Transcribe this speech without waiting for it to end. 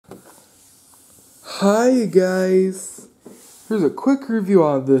Hi guys, here's a quick review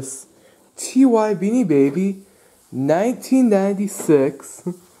on this TY Beanie Baby 1996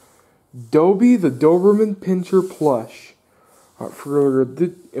 Doby the Doberman Pinscher Plush. Without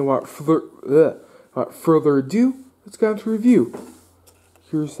further ado, let's get on to review.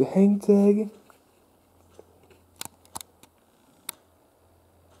 Here's the hang tag.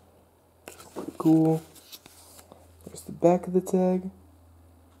 Pretty cool. There's the back of the tag.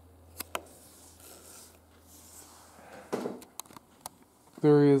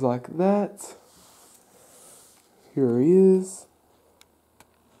 There he is like that. Here he is.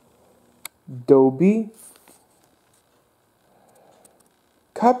 Doby.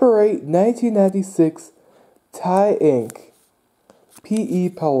 Copyright 1996 Thai Ink. PE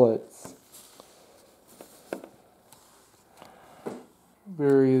pellets.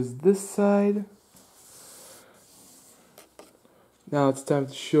 There he is this side. Now it's time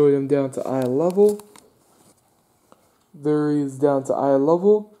to show him down to eye level. There he is down to eye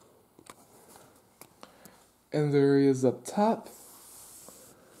level. And there he is up top.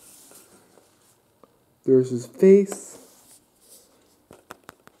 There's his face.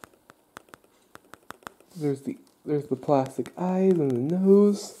 There's the plastic eyes and the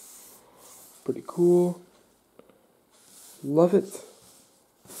nose. Pretty cool. Love it.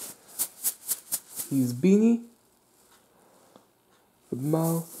 He's Beanie. The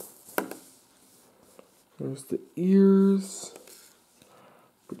mouth. There's the ears.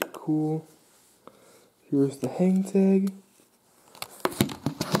 Pretty cool. Here's the hang tag.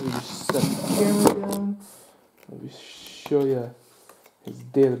 Let me just set the camera down. Let me show you his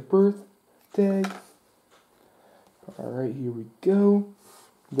date of birth tag. Alright, here we go.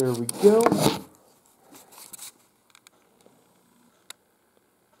 There we go.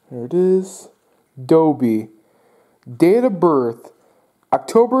 There it is. Doby. Date of birth.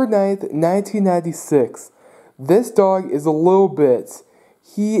 October 9th, 1996. This dog is a little bit.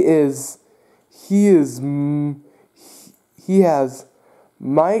 He has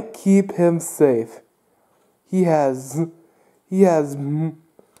might keep him safe. He has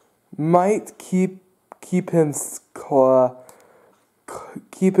might keep him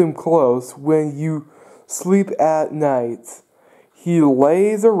close when you sleep at night. He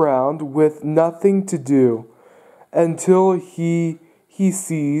lays around with nothing to do until he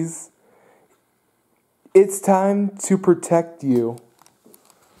sees it's time to protect you.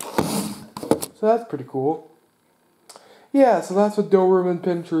 So that's pretty cool. Yeah, so that's what Doberman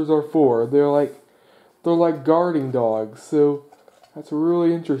Pinschers are for. They're like guarding dogs. So that's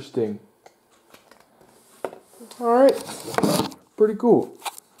really interesting. Alright. Pretty cool.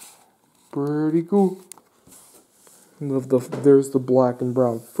 Pretty cool. There's the black and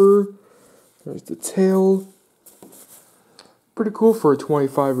brown fur. There's the tail. Pretty cool for a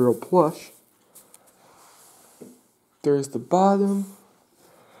 25-year-old plush. There's the bottom.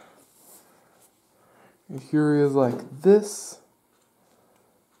 And here he is like this.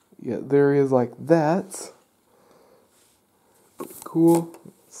 Yeah, there he is like that. Pretty cool.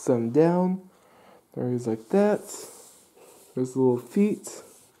 Set him down. There he is like that. There's the little feet.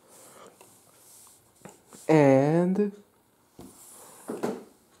 And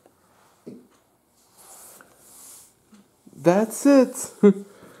that's it.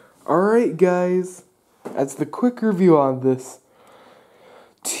 Alright guys, that's the quick review on this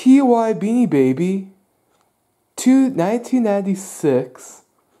TY Beanie Baby 1996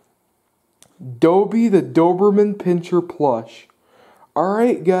 Doby the Doberman Pinscher Plush.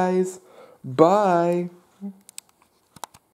 Alright guys, bye.